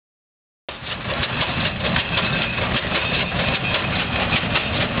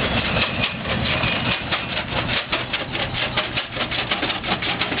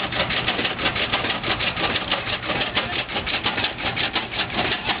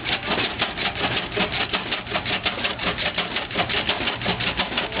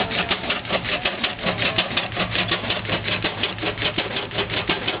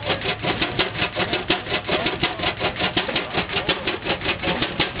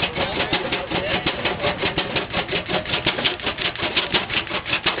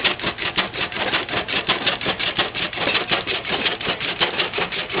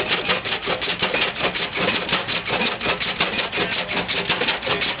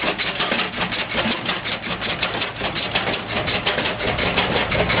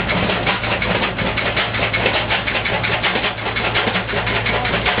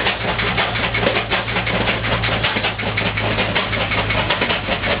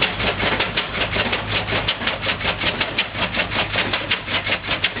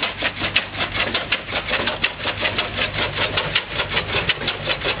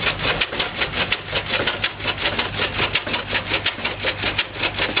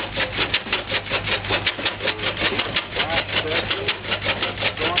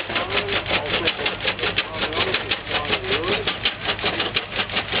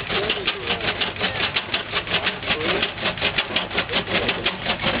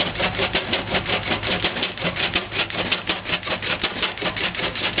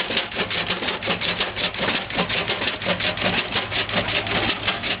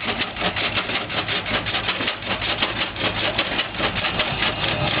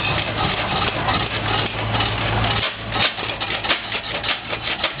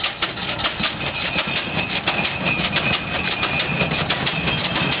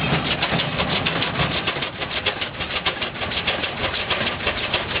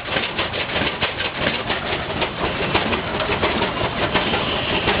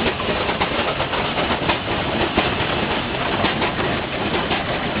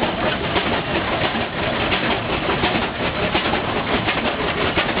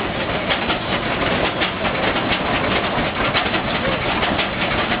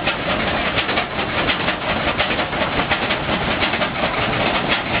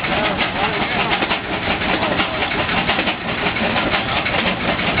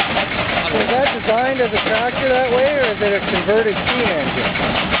designed as a tractor that way, or is it a converted steam engine?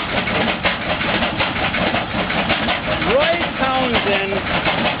 Roy Townsend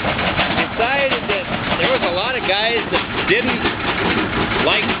decided that there was a lot of guys that didn't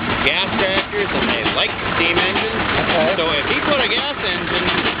like gas tractors and they liked steam engines. Okay. So if he put a gas engine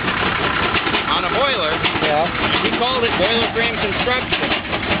on a boiler, yeah, he called it boiler frame construction.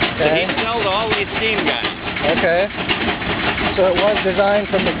 Okay. He'd sell to all these steam guys. Okay. So it was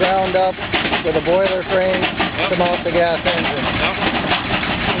designed from the ground up with a boiler frame to mount the gas engine. Yep.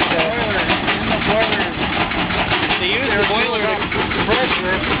 Okay. They use the boiler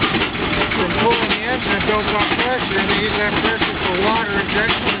pressure from pulling the engine. It builds up pressure, and they use that pressure for water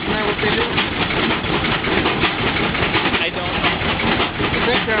injection. Isn't that what they do? I don't know. I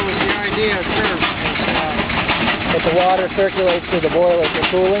think that was the idea at first. But the water circulates through the boiler for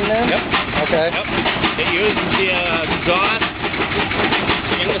cooling then? Yep. Okay. Yep. It uses the exhaust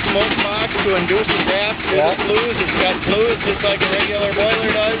in the smoke box to induce the draft through the flues. It's got flues just like a regular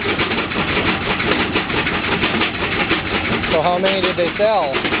boiler does. So how many did they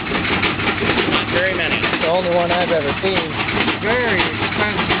sell? Not very many. The only one I've ever seen. Very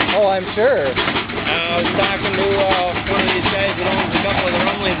expensive. Oh, I'm sure. I was talking to one of these guys that owns a couple of the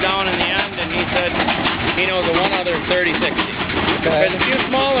Rumleys down in the end, and he said he knows of one other 3060. Okay. There's a few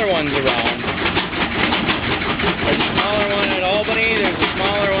smaller ones around. There's a smaller one at Albany, there's a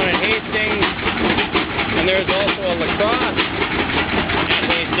smaller one at Hastings, and there's also a lacrosse at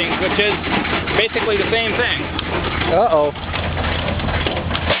Hastings, which is basically the same thing. Uh-oh.